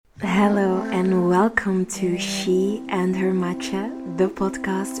Hello and welcome to She and Her Matcha, the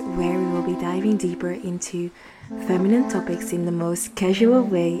podcast where we will be diving deeper into feminine topics in the most casual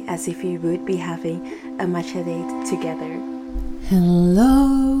way, as if we would be having a matcha date together.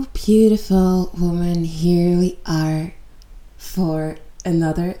 Hello, beautiful woman. Here we are for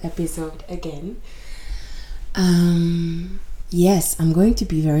another episode again. Yes, I'm going to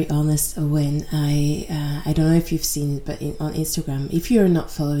be very honest when I don't know if you've seen it, but on Instagram, if you're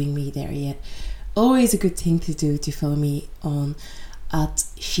not following me there yet, always a good thing to do to follow me on at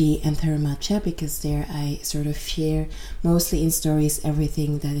She and Her Matcha, because there I sort of share mostly in stories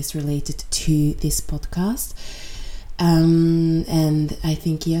everything that is related to this podcast. And I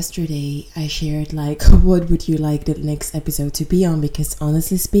think yesterday I shared what would you like the next episode to be on, because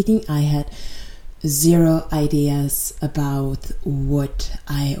honestly speaking, I had zero ideas about what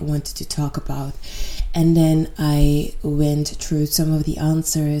I wanted to talk about, and then I went through some of the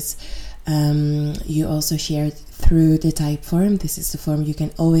answers you also shared through the type form. This is the form you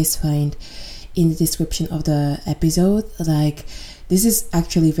can always find in the description of the episode. This is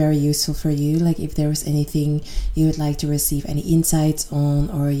actually very useful for you, if there was anything you would like to receive any insights on,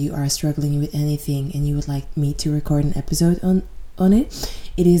 or you are struggling with anything and you would like me to record an episode on it.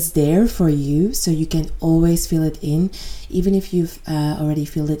 It is there for you, so you can always fill it in. Even if you've already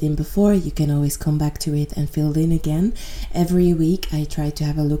filled it in before, you can always come back to it and fill it in again. Every week I try to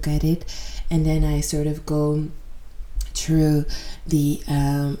have a look at it, and then I sort of go through the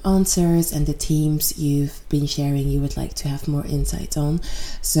answers and the themes you've been sharing you would like to have more insights on.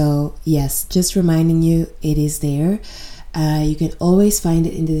 So yes, just reminding you, it is there. You can always find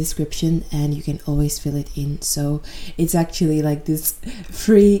it in the description, and you can always fill it in. So it's actually like this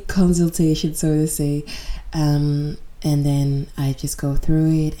free consultation, so to say. And then I just go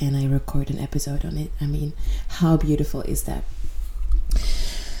through it and I record an episode on it. I mean, how beautiful is that?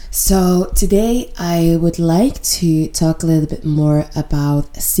 So today I would like to talk a little bit more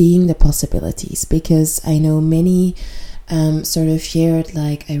about seeing the possibilities, because I know many sort of shared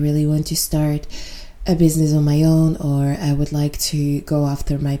I really want to start a business on my own, or I would like to go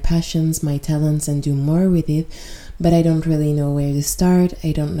after my passions, my talents, and do more with it, but I don't really know where to start.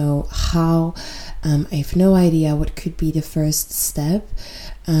 I don't know how. I have no idea what could be the first step.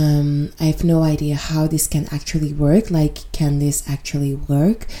 I have no idea how this can actually work. Can this actually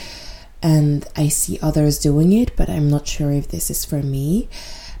work? And I see others doing it, but I'm not sure if this is for me.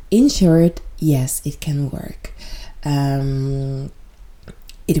 In short, yes, it can work. It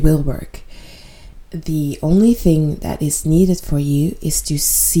will work. The only thing that is needed for you is to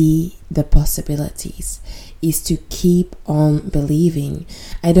see the possibilities, is to keep on believing.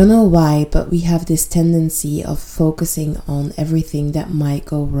 I don't know why, but we have this tendency of focusing on everything that might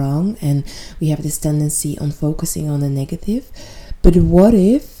go wrong, and we have this tendency on focusing on the negative. But what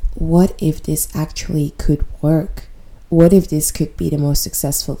if this actually could work? What if this could be the most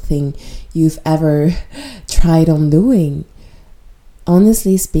successful thing you've ever tried on doing?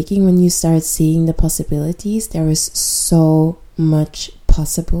 Honestly speaking, when you start seeing the possibilities, there is so much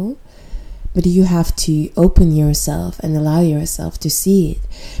possible, but you have to open yourself and allow yourself to see it.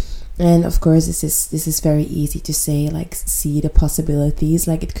 And of course, this is very easy to say, see the possibilities,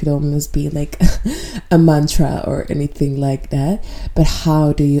 it could almost be a mantra or anything like that. But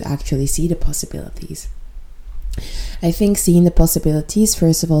how do you actually see the possibilities? I think seeing the possibilities,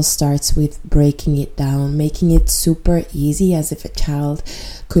 first of all, starts with breaking it down, making it super easy, as if a child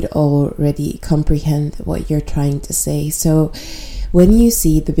could already comprehend what you're trying to say. So when you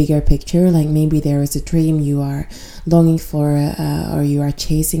see the bigger picture, maybe there is a dream you are longing for or you are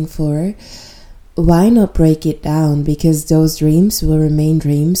chasing for, why not break it down? Because those dreams will remain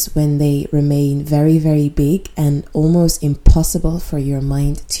dreams when they remain very, very big and almost impossible for your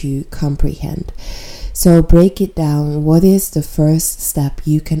mind to comprehend. So break it down. What is the first step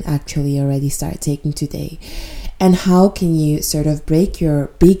you can actually already start taking today? And how can you sort of break your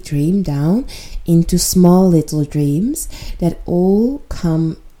big dream down into small little dreams that all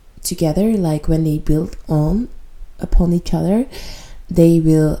come together? When they build upon each other, they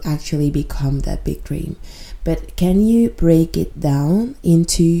will actually become that big dream. But can you break it down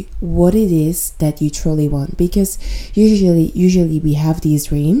into what it is that you truly want? Because usually we have these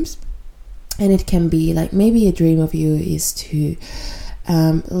dreams, and it can be maybe a dream of you is to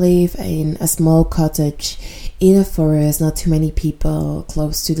live in a small cottage in a forest, not too many people,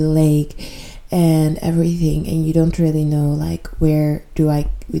 close to the lake and everything, and you don't really know where do I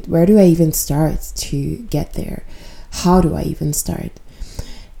even start to get there? How do I even start?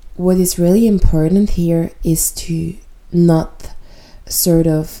 What is really important here is to not sort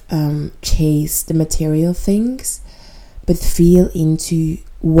of chase the material things, but feel into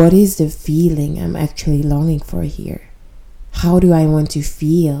what is the feeling I'm actually longing for here? How do I want to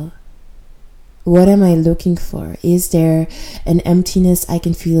feel? What am I looking for? Is there an emptiness I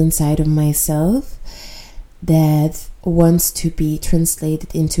can feel inside of myself that wants to be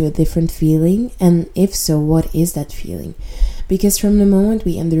translated into a different feeling? And if so, what is that feeling? Because from the moment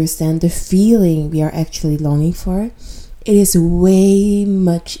we understand the feeling we are actually longing for, it is way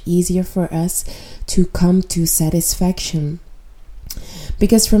much easier for us to come to satisfaction.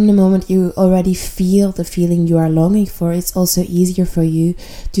 Because from the moment you already feel the feeling you are longing for, it's also easier for you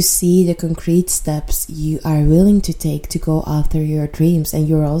to see the concrete steps you are willing to take to go after your dreams. And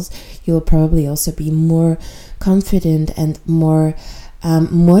you'll probably also be more confident and more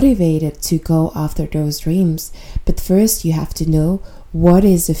motivated to go after those dreams. But first you have to know, what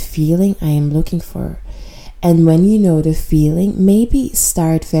is the feeling I am looking for? And when you know the feeling, maybe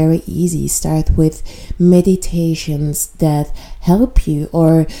start very easy. Start with meditations that help you,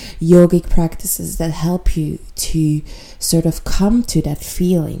 or yogic practices that help you to sort of come to that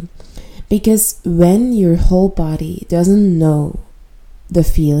feeling. Because when your whole body doesn't know the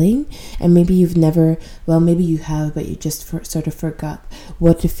feeling, and maybe you've never, well, maybe you have, but you just sort of forgot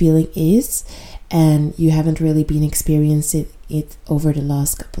what the feeling is, and you haven't really been experiencing it over the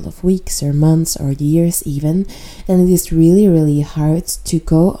last couple of weeks or months or years even, then it is really, really hard to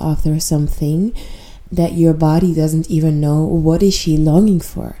go after something that your body doesn't even know what is she longing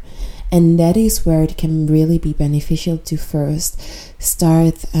for. And that is where it can really be beneficial to first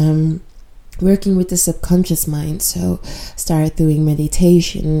start working with the subconscious mind. So start doing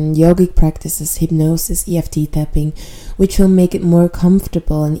meditation, yogic practices, hypnosis, EFT tapping, which will make it more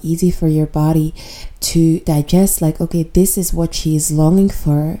comfortable and easy for your body to digest, like, okay, this is what she is longing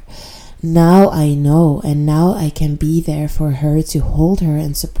for. Now I know, and now I can be there for her, to hold her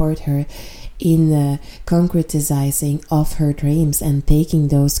and support her in the concretizing of her dreams and taking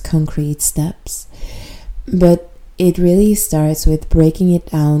those concrete steps. But it really starts with breaking it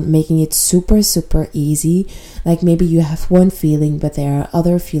down, making it super, super easy. Like maybe you have one feeling, but there are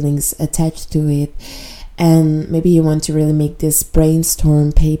other feelings attached to it. And maybe you want to really make this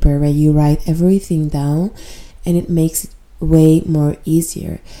brainstorm paper where you write everything down, and it makes it way more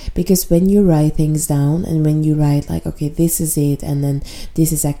easier. Because when you write things down, and when you write like, okay, this is it, and then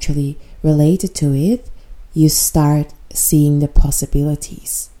this is actually related to it, you start seeing the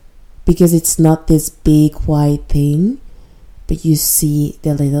possibilities. Because it's not this big wide thing, but you see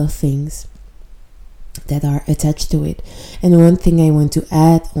the little things that are attached to it. And one thing I want to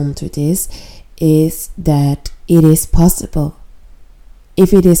add onto this is that it is possible.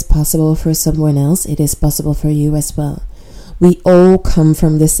 If it is possible for someone else, it is possible for you as well. We all come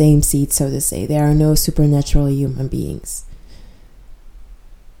from the same seed, so to say. There are no supernatural human beings.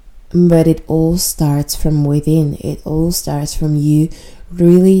 But it all starts from within. It all starts from you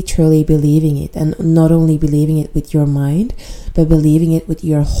really truly believing it, and not only believing it with your mind, but believing it with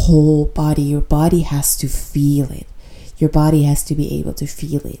your whole body. Your body has to feel it. Your body has to be able to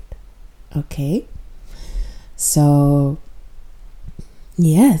feel it. Okay? So,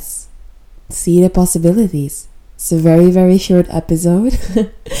 yes, see the possibilities. It's a very, very short episode,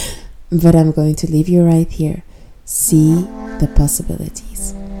 but I'm going to leave you right here. See the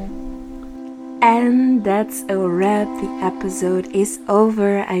possibilities. And that's a wrap. The episode is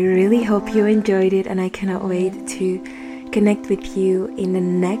over. I really hope you enjoyed it, and I cannot wait to connect with you in the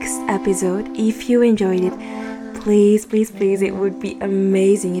next episode. If you enjoyed it, please, please, please, it would be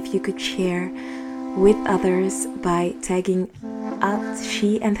amazing if you could share with others by tagging at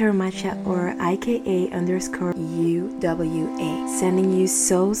she and her matcha or IKA_UWA. Sending you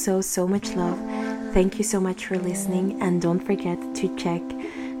so much love. Thank you so much for listening, and don't forget to check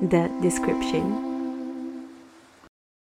the description.